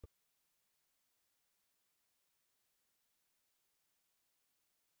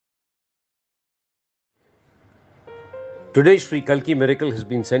Today, Sri Kalki Miracle has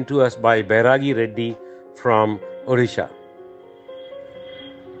been sent to us by Bairagi Reddy from Odisha.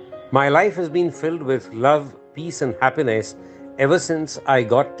 My life has been filled with love, peace and happiness ever since I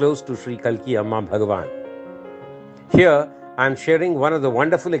got close to Sri Kalki Amma Bhagavan. Here, I am sharing one of the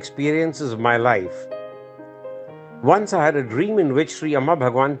wonderful experiences of my life. Once I had a dream in which Sri Amma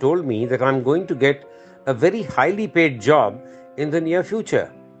Bhagavan told me that I am going to get a very highly paid job in the near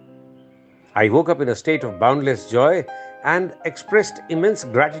future. I woke up in a state of boundless joy and expressed immense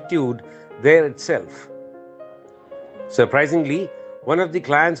gratitude there itself. Surprisingly, one of the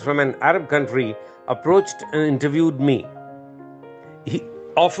clients from an Arab country approached and interviewed me. He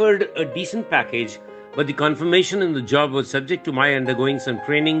offered a decent package, but the confirmation in the job was subject to my undergoing some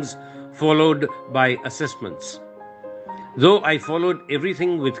trainings followed by assessments. Though I followed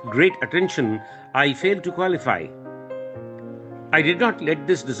everything with great attention, I failed to qualify. I did not let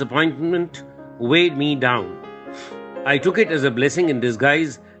this disappointment weigh me down. I took it as a blessing in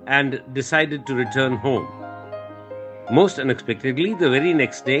disguise and decided to return home. Most unexpectedly, the very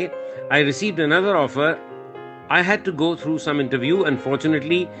next day, I received another offer. I had to go through some interview and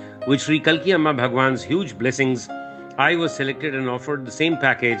fortunately, with Sri Kalki Amma Bhagavan's huge blessings, I was selected and offered the same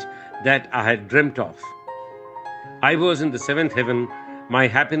package that I had dreamt of. I was in the seventh heaven. My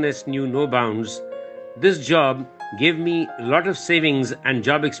happiness knew no bounds. This job gave me a lot of savings and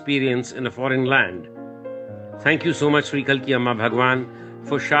job experience in a foreign land. Thank you so much, Sri Kalki Amma Bhagavan,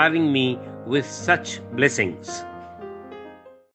 for showering me with such blessings.